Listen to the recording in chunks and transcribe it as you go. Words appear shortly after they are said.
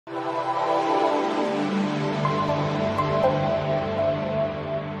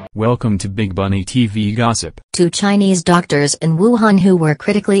Welcome to Big Bunny TV Gossip. Two Chinese doctors in Wuhan who were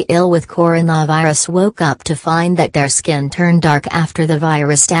critically ill with coronavirus woke up to find that their skin turned dark after the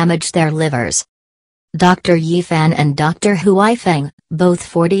virus damaged their livers. Dr. Weifeng and Dr. Weifeng, both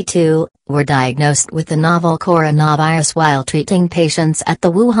 42, were diagnosed with the novel coronavirus while treating patients at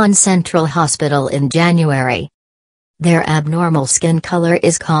the Wuhan Central Hospital in January. Their abnormal skin color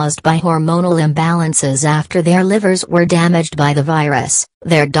is caused by hormonal imbalances after their livers were damaged by the virus,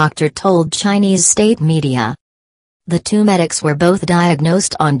 their doctor told Chinese state media. The two medics were both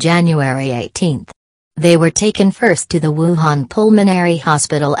diagnosed on January 18. They were taken first to the Wuhan Pulmonary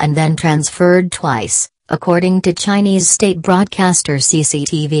Hospital and then transferred twice, according to Chinese state broadcaster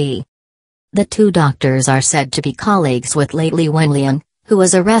CCTV. The two doctors are said to be colleagues with Li Wenliang, who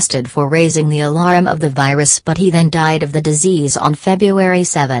was arrested for raising the alarm of the virus, but he then died of the disease on February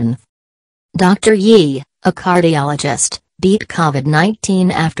 7. Dr. Yi, a cardiologist, beat COVID-19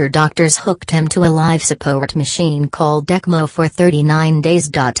 after doctors hooked him to a life support machine called ECMO for 39 days.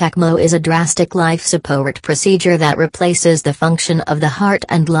 ECMO is a drastic life support procedure that replaces the function of the heart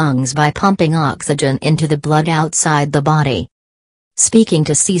and lungs by pumping oxygen into the blood outside the body. Speaking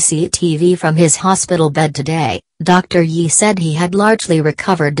to CCTV from his hospital bed today, Dr. Yi said he had largely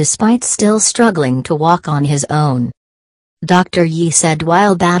recovered despite still struggling to walk on his own. Dr. Yi said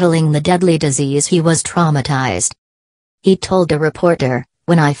while battling the deadly disease he was traumatized. He told a reporter,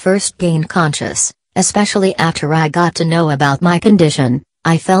 "When I first gained conscious, especially after I got to know about my condition,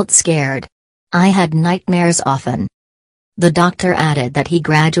 I felt scared. I had nightmares often." The doctor added that he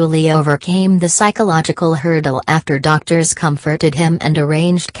gradually overcame the psychological hurdle after doctors comforted him and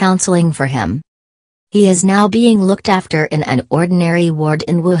arranged counseling for him. He is now being looked after in an ordinary ward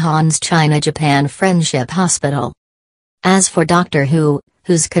in Wuhan's China-Japan Friendship Hospital. As for Dr. Hu,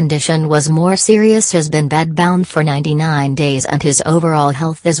 whose condition was more serious, has been bedbound for 99 days and his overall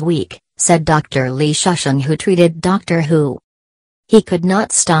health is weak, said Dr. Li Wenliang, who treated Dr. Hu. He could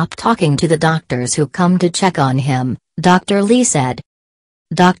not stop talking to the doctors who come to check on him, Dr. Li said.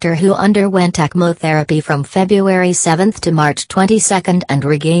 Dr. Hu underwent ECMO therapy from February 7 to March 22 and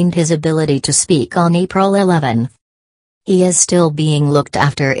regained his ability to speak on April 11. He is still being looked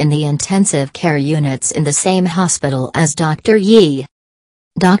after in the intensive care units in the same hospital as Dr. Yi.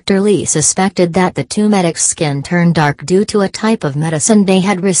 Dr. Li suspected that the two medics' skin turned dark due to a type of medicine they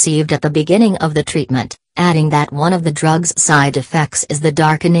had received at the beginning of the treatment, adding that one of the drug's side effects is the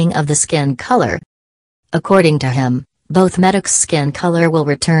darkening of the skin color. According to him, both medics' skin color will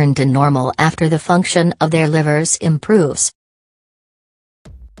return to normal after the function of their livers improves.